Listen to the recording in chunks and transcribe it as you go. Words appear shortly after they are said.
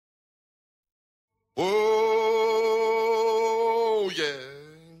yeah.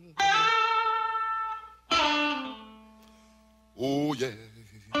 Oh, yeah.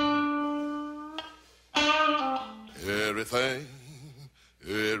 Everything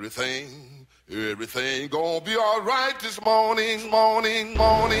gonna be all right this morning. Base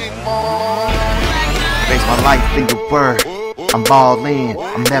my life in your word. I'm all in,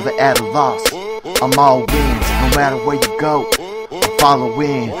 I'm never at a loss. I'm all wins, no matter where you go. I'm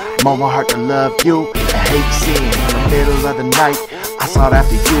following, more my heart to love you and hate sin. In the middle of the night, I sought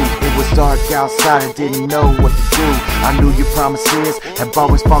after you. It was dark outside, I didn't know what to do. I knew your promises have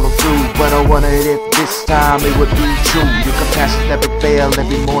always followed through, but I wondered if this time it would be true. Your compassion never failed,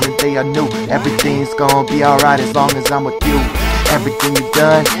 every morning day I knew everything's gonna be alright as long as I'm with you. Everything you've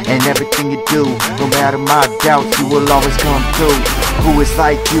done and everything you do, no matter my doubts, you will always come through. Who is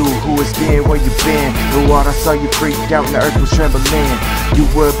like you, who has been where you've been? The water saw you freaked out and the earth was trembling. You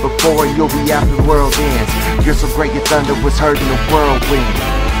were before and you'll be after the world ends. You're so great your thunder was heard in the whirlwind.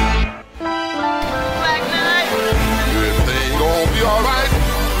 Everything gonna be alright.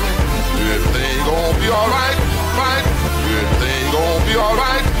 Everything gonna be alright, right? Everything gonna be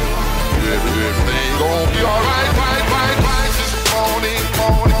alright. Everything gonna be alright, right? This morning,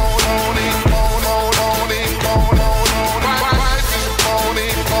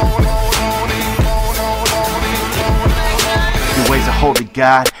 Your ways are holy,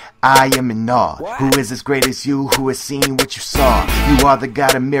 God, I am in awe. Who is as great as you, who has seen what you saw? You are the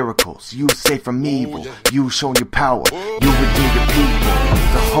God of miracles, you save from evil. You shown your power, you redeem your people.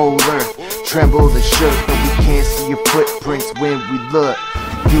 The whole earth trembled and shook, but we can't see your footprints when we look.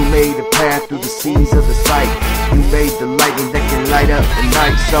 You made a path through the seas of the sight. You made the lightning that can light up the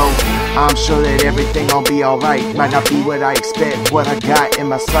night. So I'm sure that everything gon' be alright. Might not be what I expect, what I got in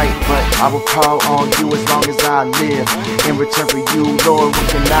my sight, but I will call on you as long as I live. In return for you, Lord, what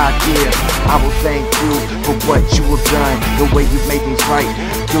can I give? I will thank you for what you have done, the way you made things right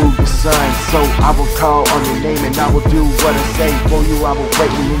through your son. So I will call on your name and I will do what I say. For you I will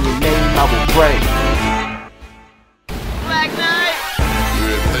wait, and in your name I will pray.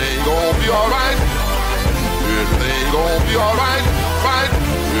 alright. Everything gonna be alright, right?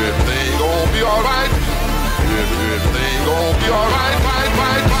 Everything gonna be alright. Everything gonna be alright,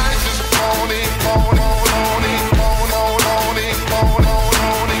 right?